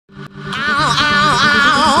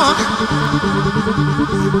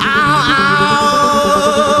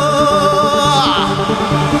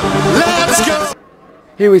Let's go.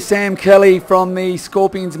 Here with Sam Kelley from the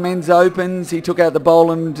Scorpions Men's Opens. He took out the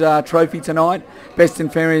Boland trophy tonight, best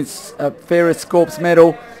and fairest Scorps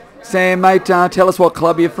medal. Sam, mate, tell us what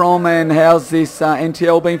club you're from and how's this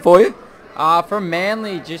NTL been for you? From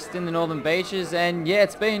Manly, just in the Northern Beaches, and yeah,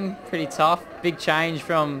 it's been pretty tough. Big change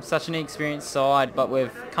from such an inexperienced side, but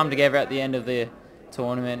we've come together at the end of the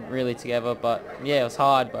tournament, really together. But yeah, it was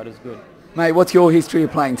hard, but it was good. Mate, what's your history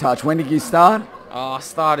of playing touch? When did you start? I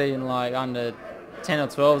started in like under 10 or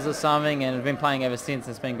 12s or something, and I've been playing ever since.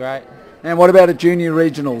 It's been great. And what about at junior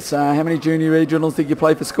regionals? How many junior regionals did you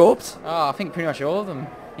play for Scorps? I think pretty much all of them.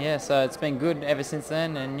 Yeah, so it's been good ever since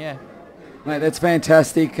then, and yeah. Mate, that's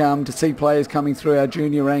fantastic to see players coming through our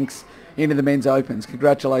junior ranks into the Men's Opens.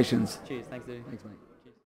 Congratulations. Cheers, thanks dude. Thanks, mate.